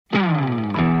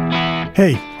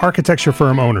Hey, architecture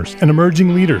firm owners and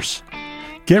emerging leaders.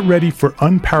 Get ready for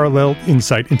unparalleled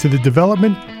insight into the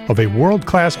development of a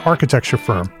world-class architecture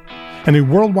firm and a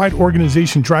worldwide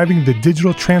organization driving the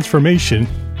digital transformation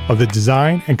of the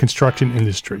design and construction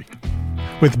industry.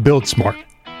 With Build Smart,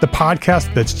 the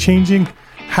podcast that's changing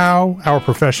how our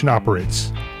profession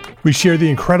operates. We share the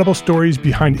incredible stories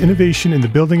behind innovation in the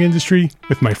building industry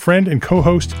with my friend and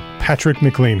co-host, Patrick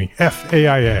McLamey,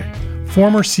 FAIA,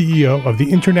 former CEO of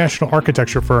the international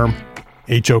architecture firm,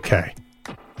 HOK.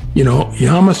 You know,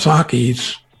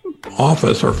 Yamasaki's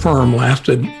office or firm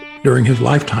lasted during his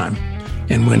lifetime.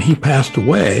 And when he passed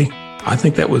away, I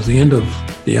think that was the end of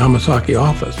the Yamasaki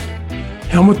office.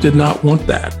 Helmut did not want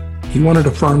that. He wanted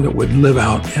a firm that would live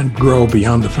out and grow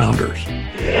beyond the founders.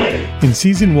 In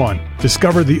Season 1,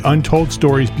 discover the untold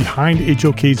stories behind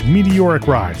HOK's meteoric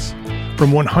rise,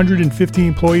 from 150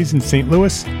 employees in St.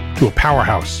 Louis to a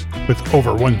powerhouse with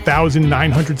over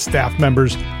 1,900 staff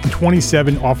members and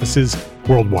 27 offices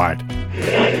worldwide.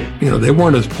 You know, they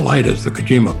weren't as polite as the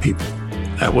Kojima people.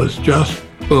 That was just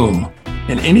boom.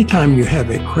 And anytime you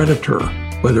have a creditor,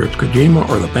 whether it's Kojima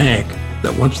or the bank,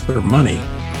 that wants their money,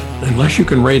 unless you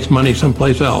can raise money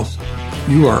someplace else,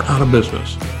 you are out of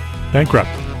business. Bankrupt.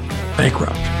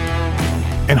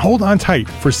 And hold on tight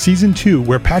for Season 2,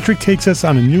 where Patrick takes us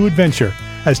on a new adventure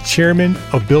as chairman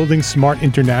of Building Smart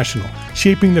International,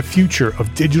 shaping the future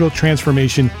of digital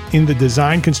transformation in the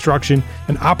design, construction,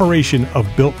 and operation of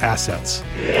built assets.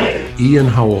 Ian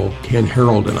Howell, Ken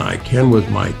Harold, and I, Ken was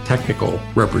my technical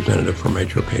representative from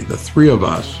HOK. The three of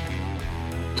us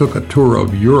took a tour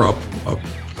of Europe of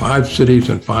 5 cities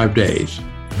in 5 days.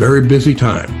 Very busy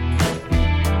time.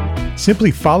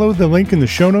 Simply follow the link in the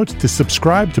show notes to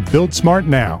subscribe to Build Smart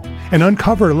now and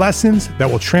uncover lessons that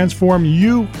will transform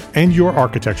you and your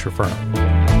architecture firm.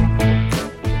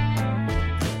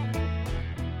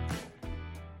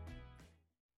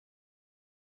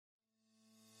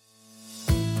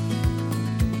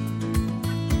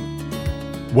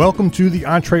 Welcome to the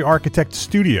Entre Architect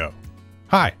Studio.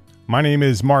 Hi, my name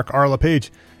is Mark R.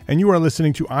 LePage, and you are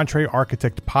listening to Entre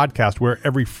Architect Podcast, where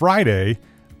every Friday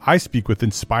I speak with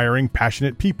inspiring,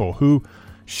 passionate people who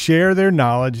share their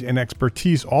knowledge and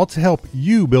expertise, all to help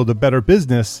you build a better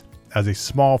business as a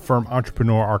small firm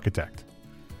entrepreneur architect.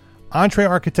 Entre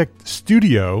Architect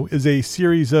Studio is a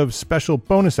series of special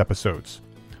bonus episodes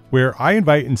where I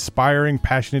invite inspiring,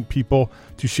 passionate people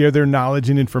to share their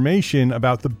knowledge and information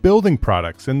about the building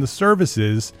products and the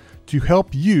services to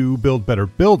help you build better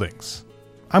buildings.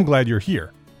 I'm glad you're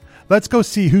here. Let's go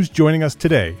see who's joining us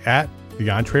today at the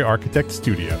Entre Architect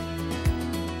Studio.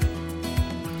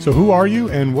 So who are you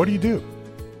and what do you do?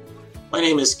 My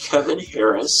name is Kevin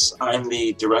Harris. I'm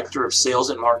the Director of Sales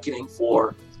and Marketing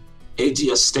for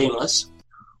AGS Stainless.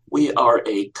 We are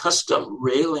a custom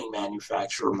railing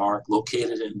manufacturer, Mark,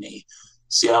 located in the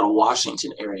Seattle,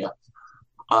 Washington area.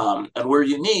 And we're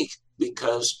unique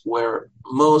because where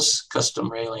most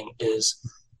custom railing is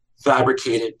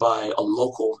fabricated by a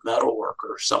local metal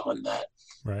worker, someone that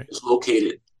is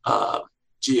located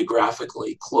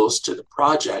geographically close to the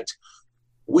project,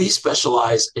 we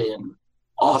specialize in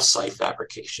off-site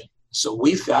fabrication. So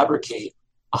we fabricate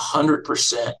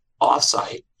 100%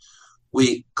 off-site.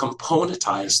 We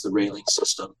componentize the railing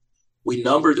system. We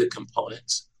number the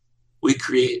components. We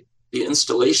create the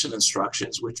installation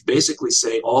instructions, which basically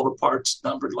say all the parts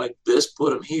numbered like this,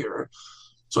 put them here.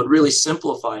 So it really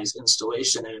simplifies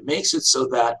installation, and it makes it so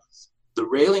that the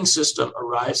railing system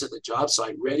arrives at the job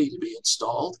site ready to be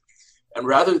installed. And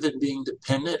rather than being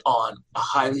dependent on a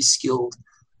highly skilled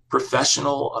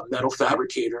professional, a metal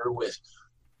fabricator with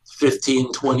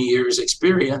 15, 20 years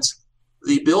experience,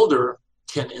 the builder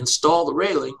can install the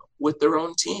railing with their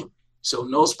own team. So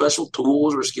no special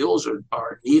tools or skills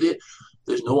are needed.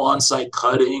 There's no on-site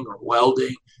cutting or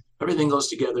welding. Everything goes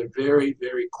together very,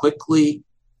 very quickly,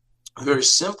 very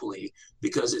simply,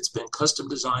 because it's been custom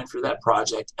designed for that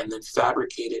project and then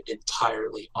fabricated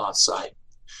entirely off-site.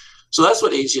 So that's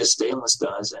what AGS Stainless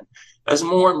does. And as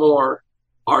more and more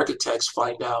architects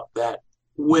find out that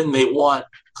when they want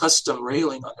custom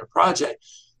railing on their project,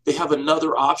 they have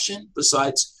another option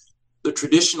besides the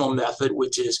traditional method,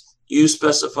 which is you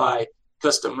specify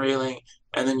custom railing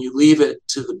and then you leave it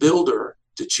to the builder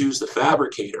to choose the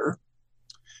fabricator.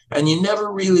 And you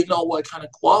never really know what kind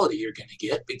of quality you're going to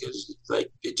get because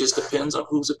it just depends on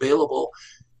who's available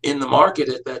in the market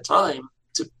at that time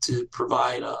to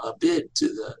provide a bid to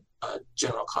the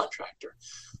general contractor.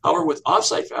 However, with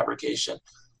offsite fabrication,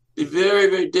 it'd be very,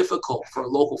 very difficult for a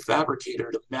local fabricator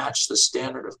to match the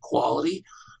standard of quality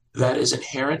that is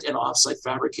inherent in offsite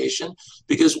fabrication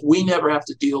because we never have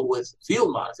to deal with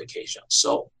field modifications.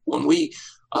 So when we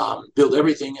build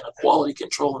everything in a quality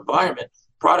control environment,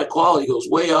 product quality goes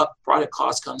way up, product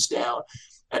cost comes down,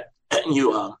 and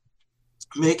you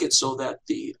make it so that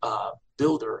the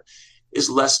builder is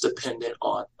less dependent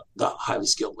on the highly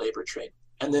skilled labor trade.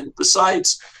 And then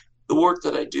besides the work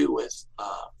that I do with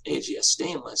AGS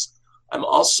Stainless, I'm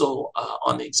also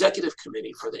on the executive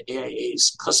committee for the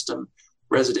AIA's Custom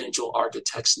Residential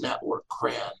Architects Network,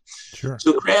 CRAN. Sure.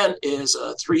 So CRAN is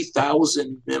a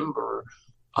 3,000 member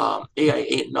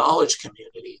AIA knowledge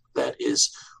community that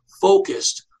is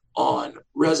focused on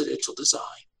residential design.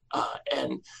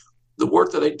 And the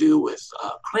work that I do with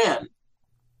CRAN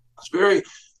is very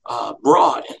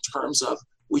broad in terms of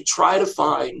we try to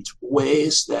find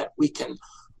ways that we can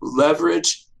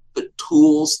leverage the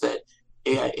tools that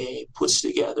AIA puts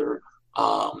together.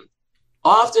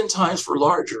 Oftentimes for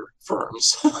larger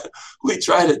firms, we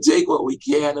try to take what we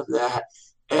can of that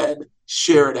and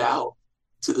share it out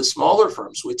to the smaller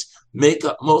firms, which make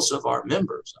up most of our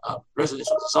members.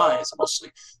 Residential design is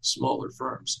mostly smaller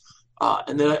firms.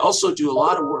 And then I also do a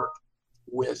lot of work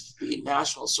with the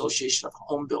National Association of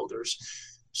Home Builders.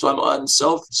 So I'm on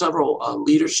several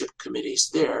leadership committees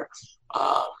there.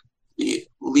 The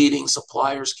Leading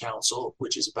Suppliers Council,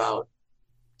 which is about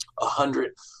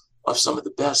 100 of some of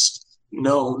the best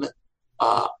known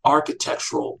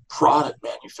architectural product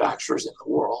manufacturers in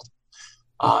the world.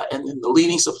 And then the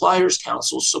Leading Suppliers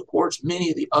Council supports many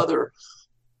of the other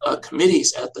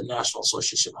committees at the National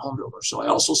Association of Home Builders. So I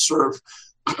also serve,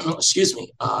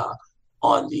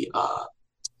 on the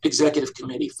executive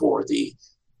committee for the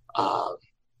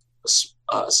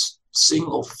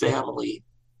single family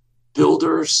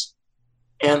builders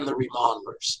and the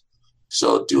remodelers.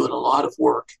 So doing a lot of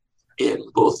work in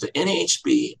both the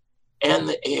NAHB and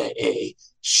the AIA,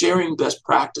 sharing best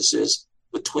practices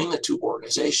between the two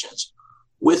organizations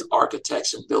with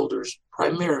architects and builders,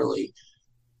 primarily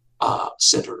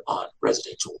centered on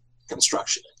residential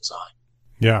construction and design.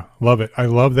 Yeah, love it. I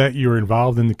love that you're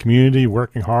involved in the community,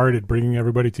 working hard at bringing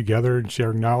everybody together and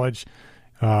sharing knowledge.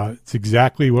 It's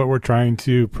exactly what we're trying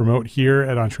to promote here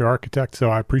at Entre Architect,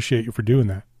 so I appreciate you for doing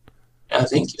that. Yeah,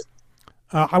 thank you.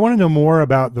 I want to know more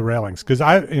about the railings because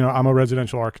I'm a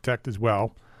residential architect as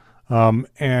well,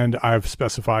 and I've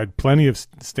specified plenty of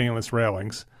stainless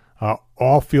railings,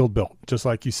 all field built, just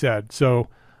like you said. So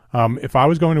if I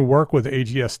was going to work with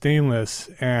AGS Stainless,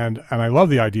 and I love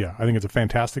the idea, I think it's a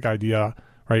fantastic idea,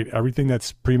 right? Everything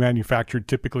that's pre-manufactured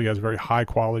typically has very high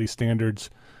quality standards.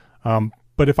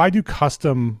 But if I do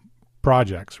custom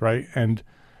projects, right, and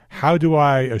how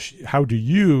do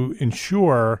you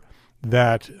ensure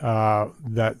that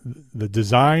that the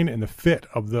design and the fit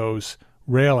of those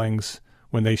railings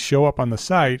when they show up on the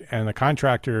site and the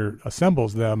contractor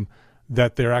assembles them,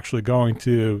 that they're actually going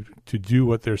to do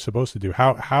what they're supposed to do?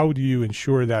 How do you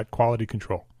ensure that quality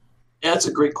control? Yeah, that's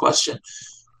a great question.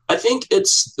 I think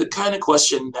it's the kind of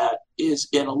question that is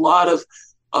in a lot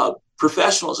of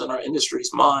professionals in our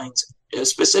industry's minds,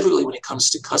 specifically when it comes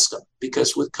to custom,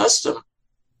 because with custom,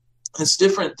 it's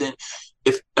different than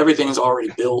if everything is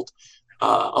already built.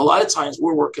 A lot of times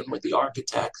we're working with the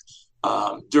architect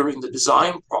during the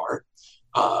design part,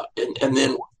 and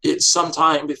then it's some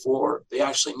time before they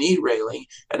actually need railing.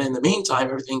 And in the meantime,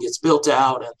 everything gets built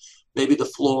out and maybe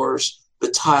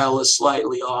the tile is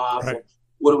slightly off. Right. And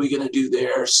what are we going to do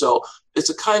there? So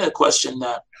it's a kind of question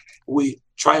that we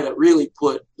try to really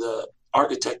put the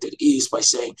architect at ease by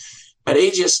saying, at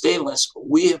AGS Stainless,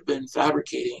 we have been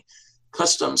fabricating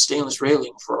custom stainless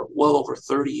railing for well over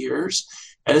 30 years.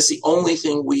 And it's the only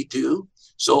thing we do.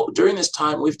 So during this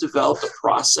time, we've developed a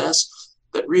process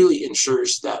that really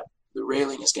ensures that the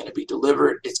railing is going to be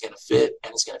delivered, it's going to fit,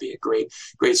 and it's going to be a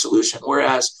great solution.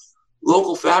 Whereas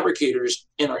local fabricators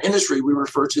in our industry, we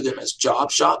refer to them as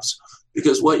job shops,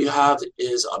 because what you have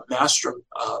is a master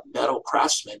metal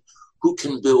craftsman who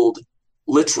can build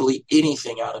literally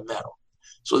anything out of metal.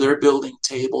 So they're building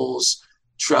tables,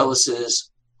 trellises,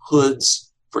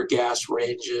 hoods for gas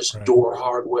ranges, right, door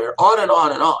hardware, on and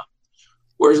on and on.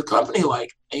 Whereas a company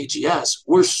like AGS,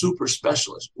 we're super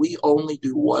specialists. We only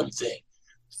do one thing: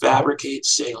 fabricate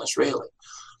stainless railing.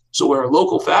 So where a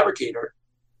local fabricator,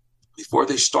 before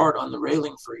they start on the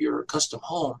railing for your custom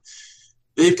home,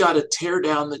 they've got to tear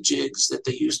down the jigs that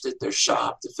they used at their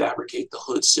shop to fabricate the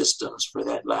hood systems for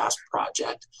that last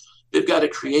project. They've got to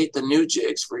create the new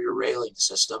jigs for your railing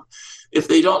system. If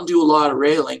they don't do a lot of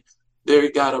railing,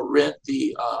 they've got to rent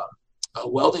the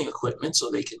welding equipment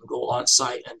so they can go on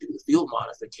site and do the field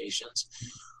modifications.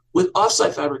 With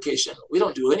offsite fabrication, we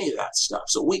don't do any of that stuff.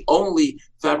 So we only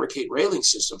fabricate railing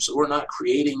systems. So we're not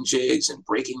creating jigs and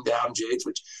breaking down jigs,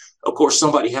 which of course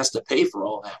somebody has to pay for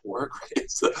all that work, right?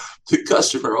 It's the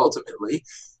customer ultimately.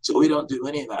 So we don't do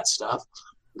any of that stuff.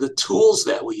 The tools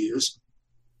that we use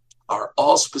are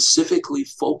all specifically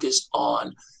focused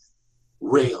on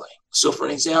railing. So for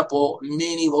an example,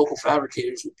 many local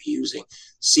fabricators would be using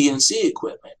CNC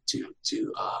equipment to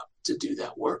do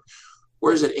that work.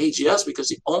 Whereas at AGS, because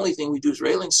the only thing we do is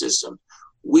railing system,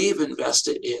 we've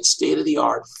invested in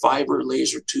state-of-the-art fiber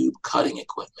laser tube cutting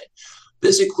equipment.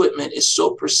 This equipment is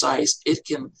so precise, it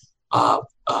can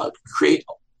create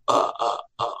a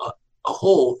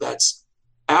hole that's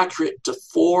accurate to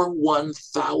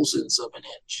 4/1000ths of an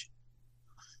inch.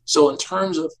 So in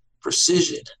terms of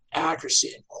precision and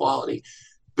accuracy and quality,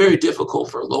 very difficult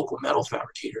for a local metal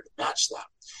fabricator to match that.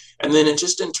 And then in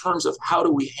terms of how do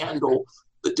we handle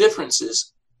the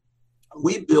differences,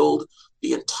 we build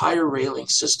the entire railing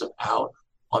system out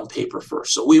on paper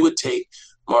first. So we would take,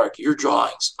 Mark, your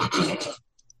drawings,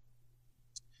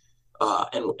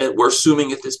 and we're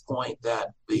assuming at this point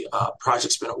that the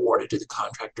project's been awarded to the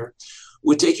contractor.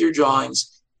 We'd take your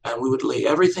drawings and we would lay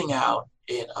everything out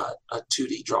in a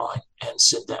 2D drawing and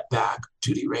send that back,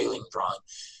 2D railing drawing,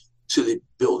 to the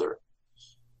builder.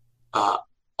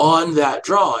 On that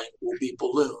drawing will be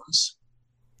balloons.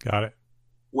 Got it.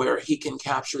 Where he can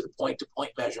capture the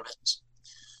point-to-point measurements.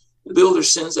 The builder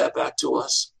sends that back to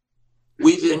us.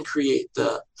 We then create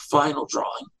the final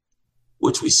drawing,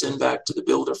 which we send back to the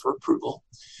builder for approval.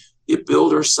 The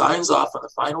builder signs off on the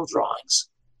final drawings,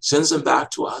 sends them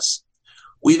back to us.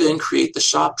 We then create the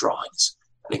shop drawings.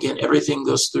 And again, everything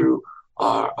goes through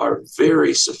our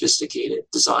very sophisticated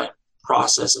design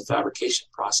process and fabrication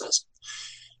process.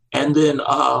 And then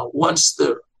once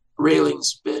the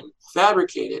railing's been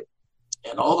fabricated,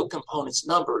 and all the components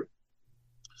numbered,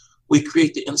 we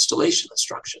create the installation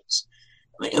instructions.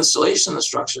 And the installation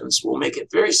instructions will make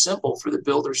it very simple for the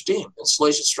builder's team.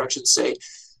 Installation instructions say,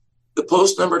 the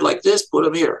post numbered like this, put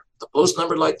them here. The post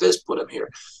numbered like this, put them here.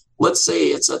 Let's say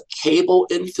it's a cable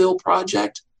infill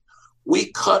project.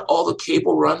 We cut all the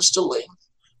cable runs to length.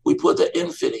 We put the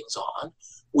end fittings on.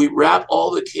 We wrap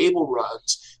all the cable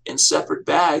runs in separate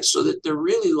bags so that they're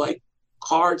really like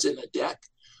cards in a deck.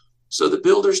 So the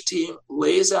builder's team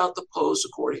lays out the posts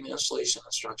according to installation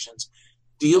instructions,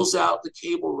 deals out the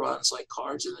cable runs like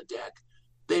cards in the deck.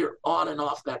 They are on and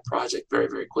off that project very,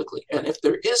 very quickly. And if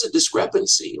there is a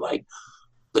discrepancy, like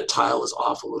the tile is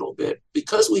off a little bit,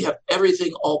 because we have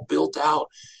everything all built out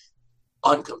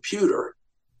on computer,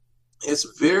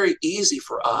 it's very easy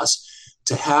for us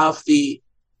to have the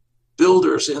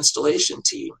builder's installation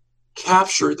team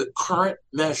capture the current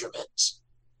measurements,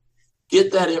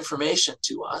 get that information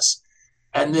to us,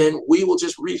 and then we will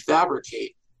just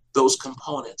refabricate those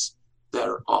components that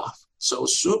are off. So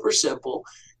super simple.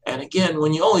 And again,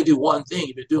 when you only do one thing,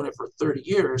 you've been doing it for 30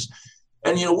 years.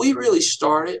 And, we really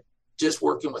started just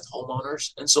working with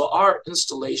homeowners. And so our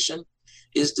installation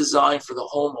is designed for the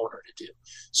homeowner to do.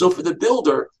 So for the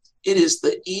builder, it is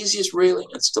the easiest railing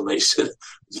installation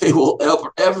they will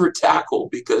ever tackle,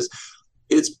 because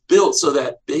it's built so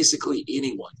that basically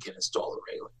anyone can install a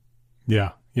railing.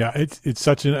 Yeah. It's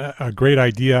such a great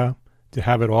idea to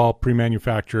have it all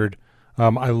pre-manufactured.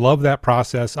 I love that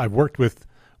process. I've worked with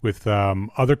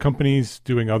other companies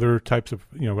doing other types of,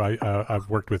 I've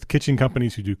worked with kitchen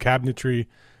companies who do cabinetry,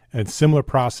 and similar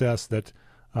process that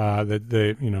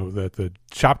the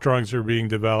shop drawings are being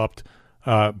developed,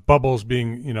 bubbles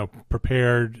being,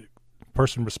 prepared,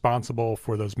 person responsible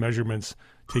for those measurements,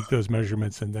 take those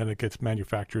measurements, and then it gets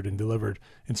manufactured and delivered,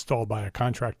 installed by a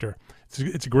contractor.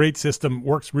 It's a great system,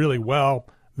 works really well,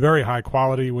 very high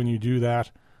quality when you do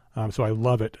that. So I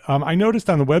love it. I noticed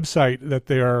on the website that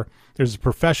there's a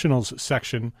professionals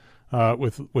section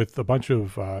with a bunch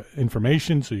of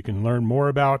information, so you can learn more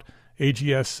about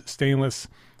AGS stainless.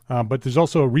 But there's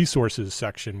also a resources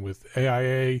section with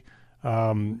AIA,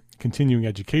 continuing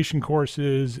education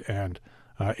courses, and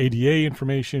ADA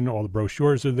information. All the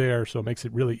brochures are there, so it makes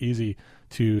it really easy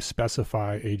to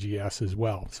specify AGS as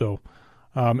well. So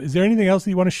is there anything else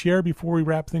that you want to share before we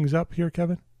wrap things up here,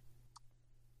 Kevin?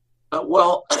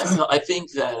 Well, I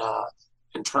think that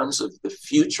in terms of the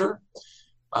future,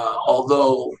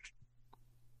 although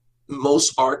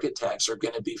most architects are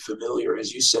going to be familiar,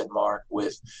 as you said, Mark,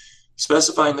 with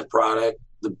specifying the product,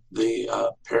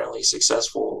 the apparently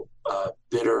successful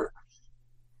bidder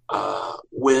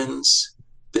wins,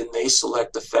 then they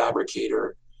select the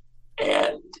fabricator,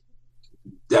 and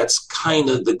that's kind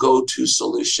of the go-to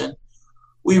solution.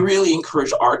 We really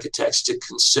encourage architects to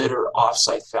consider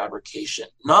offsite fabrication,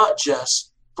 not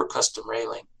just for custom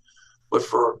railing, but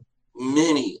for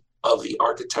many of the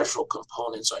architectural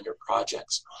components on your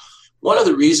projects. One of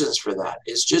the reasons for that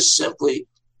is just simply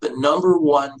the number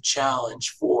one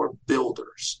challenge for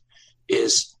builders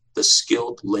is the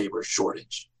skilled labor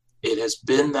shortage. It has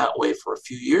been that way for a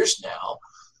few years now.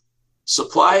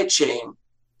 Supply chain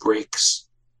breaks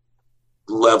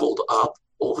leveled up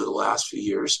over the last few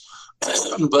years,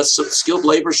 but skilled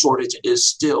labor shortage is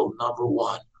still number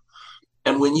one.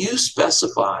 And when you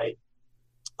specify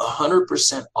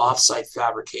 100% offsite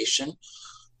fabrication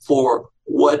for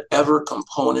whatever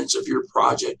components of your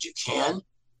project you can,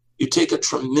 you take a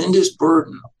tremendous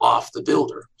burden off the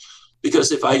builder.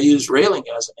 Because if I use railing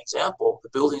as an example, the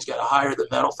building's got to hire the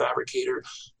metal fabricator.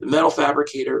 The metal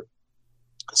fabricator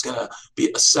is going to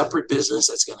be a separate business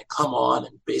that's going to come on,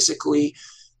 and basically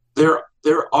they're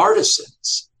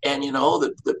artisans. And, you know,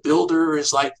 the builder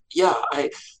is like, yeah, I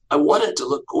want it to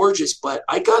look gorgeous, but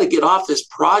I got to get off this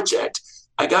project.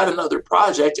 I got another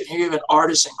project, and here you have an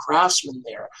artisan craftsman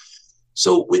there.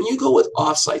 So when you go with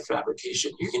offsite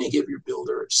fabrication, you're going to give your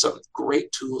builder some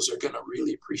great tools they're going to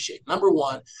really appreciate. Number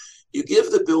one, you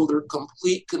give the builder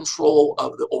complete control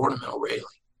of the ornamental railing.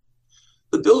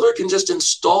 The builder can just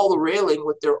install the railing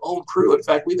with their own crew. In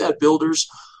fact, we've had builders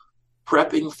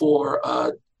prepping for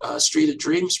Street of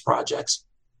Dreams projects.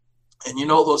 And you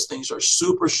know those things are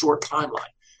super short timeline.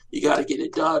 You got to get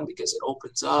it done because it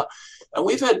opens up. And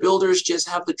we've had builders just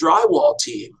have the drywall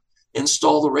team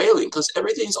install the railing because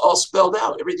everything's all spelled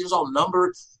out. Everything's all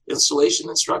numbered. Installation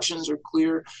instructions are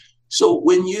clear. So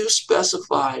when you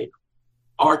specify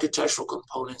architectural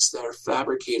components that are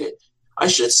fabricated, I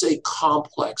should say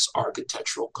complex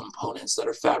architectural components that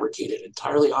are fabricated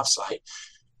entirely offsite,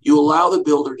 you allow the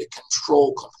builder to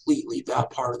control completely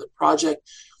that part of the project.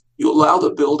 You allow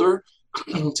the builder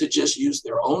to just use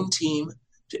their own team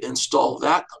to install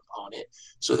that component,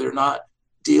 so they're not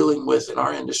dealing with, in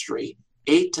our industry,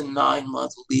 8 to 9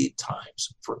 month lead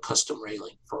times for custom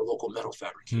railing for a local metal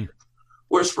fabricator.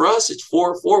 Whereas for us, it's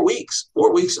four weeks.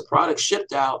 4 weeks of product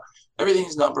shipped out,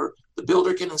 everything's numbered, the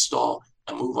builder can install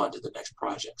and move on to the next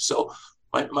project. So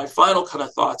my final kind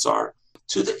of thoughts are,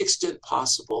 to the extent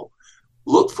possible,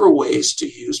 look for ways to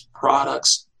use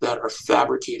products that are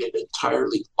fabricated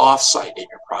entirely offsite in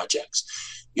your projects.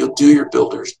 You'll do your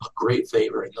builders a great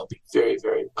favor, and they'll be very,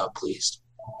 very pleased.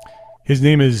 His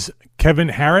name is Kevin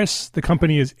Harris. The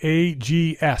company is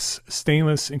AGS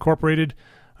Stainless Incorporated.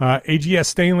 AGS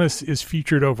Stainless is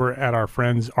featured over at our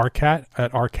friends ARCAT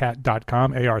at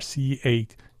arcat.com,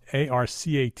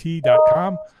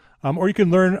 arcat.com. Or you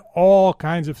can learn all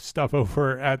kinds of stuff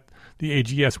over at the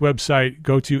AGS website.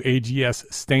 Go to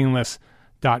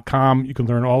agsstainless.com. You can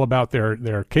learn all about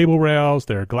their cable rails,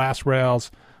 their glass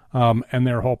rails, and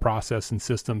their whole process and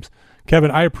systems.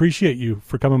 Kevin, I appreciate you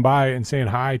for coming by and saying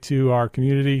hi to our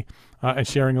community and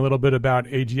sharing a little bit about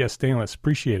AGS Stainless.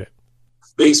 Appreciate it.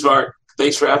 Thanks, Mark.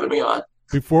 Thanks for having me on.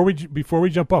 Before we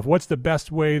jump off, what's the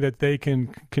best way that they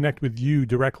can connect with you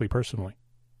directly, personally?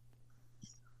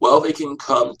 Well, they can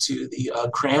come to the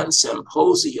CRAN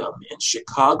Symposium in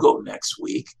Chicago next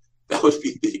week. That would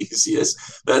be the easiest.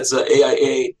 That's a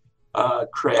AIA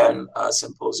CRAN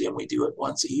Symposium. We do it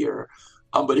once a year.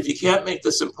 But if you can't make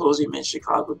the symposium in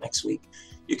Chicago next week,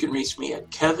 you can reach me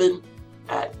at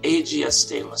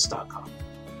kevin@agsstainless.com.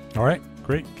 All right,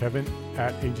 great.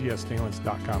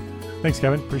 Kevin@agsstainless.com. Thanks,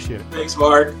 Kevin. Appreciate it. Thanks,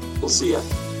 Mark. We'll see you.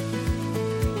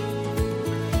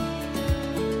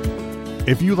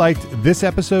 If you liked this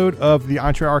episode of the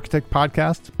Entre Architect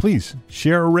podcast, please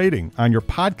share a rating on your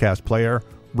podcast player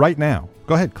right now.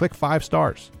 Go ahead, click 5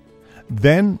 stars.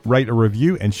 Then write a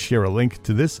review and share a link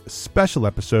to this special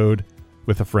episode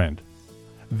with a friend.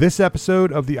 This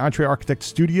episode of the Entre Architect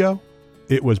Studio,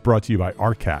 it was brought to you by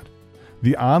ARCAT,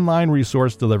 the online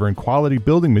resource delivering quality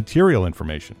building material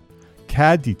information,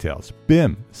 CAD details,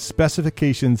 BIM,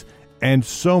 specifications, and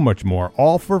so much more,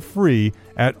 all for free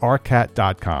at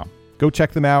arcat.com. Go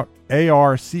check them out,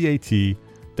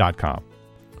 arcat.com.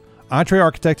 Entre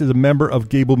Architect is a member of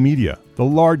Gable Media, the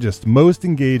largest, most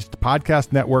engaged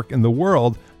podcast network in the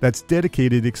world that's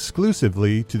dedicated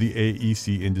exclusively to the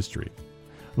AEC industry.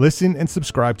 Listen and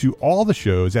subscribe to all the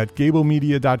shows at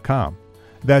gablemedia.com.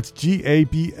 That's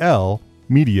GABL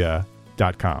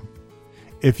media.com.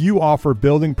 If you offer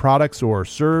building products or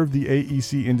serve the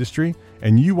AEC industry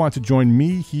and you want to join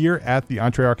me here at the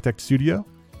Entre Architect Studio,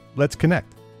 let's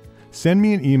connect. Send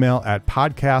me an email at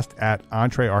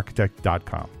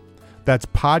podcast@entrearchitect.com. That's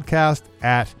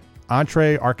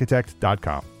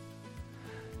podcast@entrearchitect.com.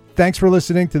 Thanks for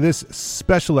listening to this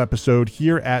special episode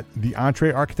here at the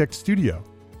Entre Architect Studio.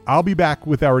 I'll be back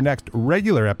with our next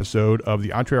regular episode of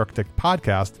the Entre Architect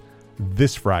podcast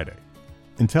this Friday.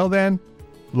 Until then,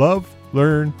 love,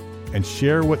 learn, and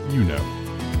share what you know.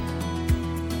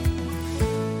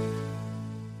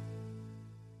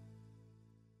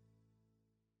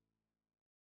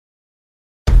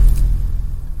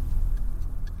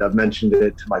 I've mentioned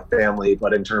it to my family,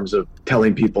 but in terms of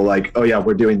telling people like, oh yeah,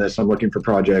 we're doing this, I'm looking for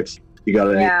projects, you got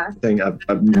anything?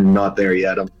 I'm not there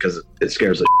yet because it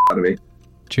scares the out of me.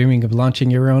 Dreaming of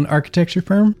launching your own architecture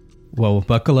firm? Well,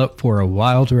 buckle up for a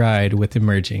wild ride with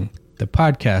Emerging, the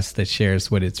podcast that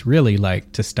shares what it's really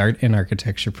like to start an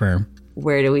architecture firm.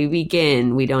 Where do we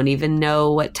begin? We don't even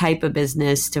know what type of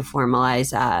business to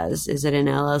formalize as. Is it an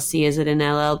LLC? Is it an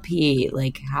LLP?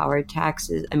 Like, how are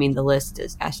taxes? I mean, the list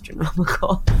is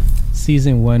astronomical.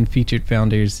 Season 1 featured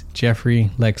founders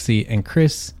Jeffrey, Lexi, and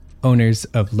Chris, owners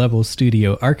of Level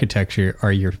Studio Architecture,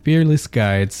 are your fearless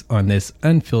guides on this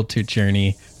unfiltered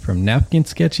journey from napkin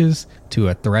sketches to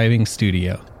a thriving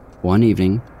studio. One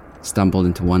evening, stumbled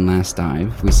into one last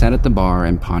dive, we sat at the bar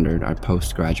and pondered our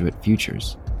postgraduate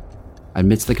futures.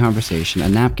 Amidst the conversation, a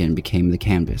napkin became the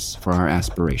canvas for our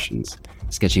aspirations,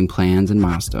 sketching plans and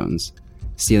milestones,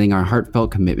 sealing our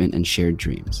heartfelt commitment and shared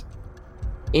dreams.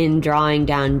 In drawing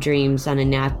down dreams on a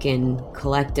napkin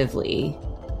collectively,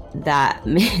 that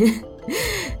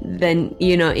then,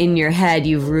 you know, in your head,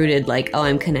 you've rooted like, oh,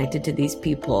 I'm connected to these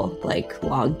people, like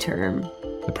long term.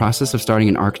 The process of starting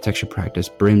an architecture practice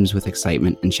brims with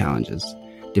excitement and challenges,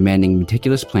 demanding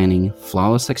meticulous planning,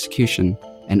 flawless execution,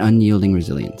 and unyielding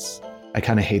resilience. I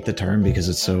kind of hate the term because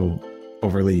it's so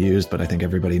overly used, but I think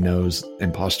everybody knows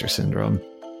imposter syndrome.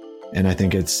 And I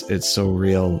think it's so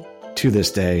real to this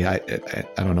day. I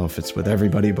don't know if it's with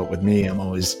everybody, but with me, I'm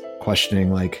always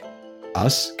questioning like,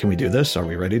 us? Can we do this? Are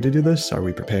we ready to do this? Are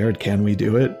we prepared? Can we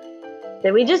do it?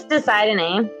 Did we just decide a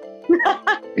name?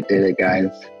 We did it, guys.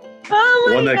 Oh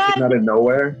my One God. that came out of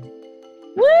nowhere.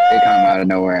 Woo! It came out of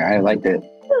nowhere. I liked it.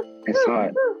 I saw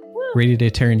it. Ready to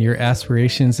turn your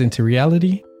aspirations into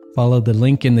reality? Follow the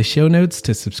link in the show notes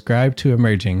to subscribe to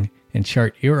Emerging and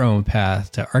chart your own path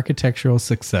to architectural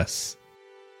success.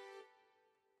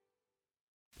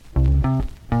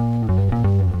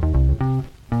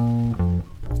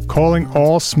 Calling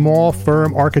all small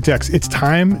firm architects. It's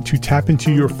time to tap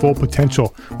into your full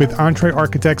potential with Entre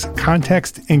Architects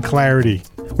Context and Clarity,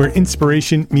 where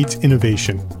inspiration meets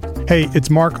innovation. Hey, it's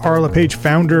Mark R. LePage,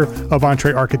 founder of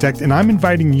Entre Architect, and I'm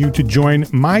inviting you to join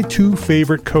my two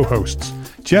favorite co-hosts,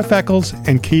 Jeff Eccles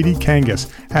and Katie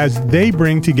Kangas, as they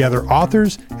bring together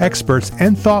authors, experts,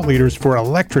 and thought leaders for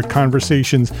electric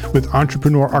conversations with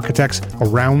entrepreneur architects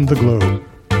around the globe.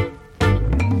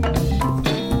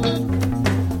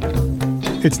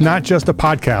 It's not just a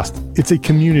podcast, it's a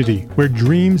community where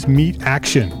dreams meet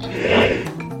action.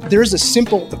 There's a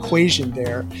simple equation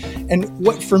there. And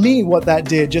what that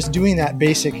did, just doing that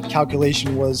basic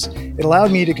calculation, was it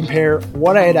allowed me to compare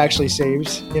what I had actually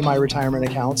saved in my retirement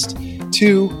accounts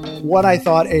to what I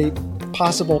thought a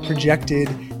possible projected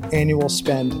annual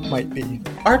spend might be.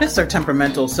 Artists are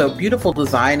temperamental, so beautiful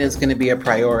design is going to be a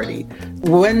priority.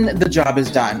 When the job is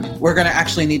done, we're going to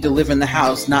actually need to live in the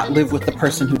house, not live with the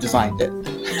person who designed it.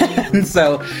 And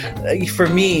so for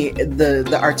me,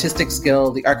 the artistic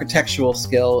skill, the architectural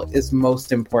skill is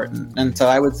most important. And so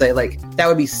I would say like that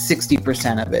would be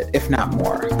 60% of it, if not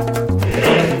more.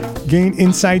 Gain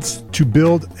insights to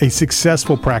build a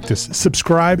successful practice.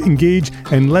 Subscribe, engage,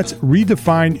 and let's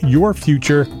redefine your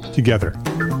future together.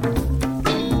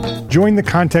 Join the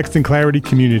Context and Clarity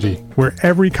community, where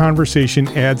every conversation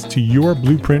adds to your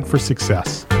blueprint for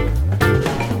success.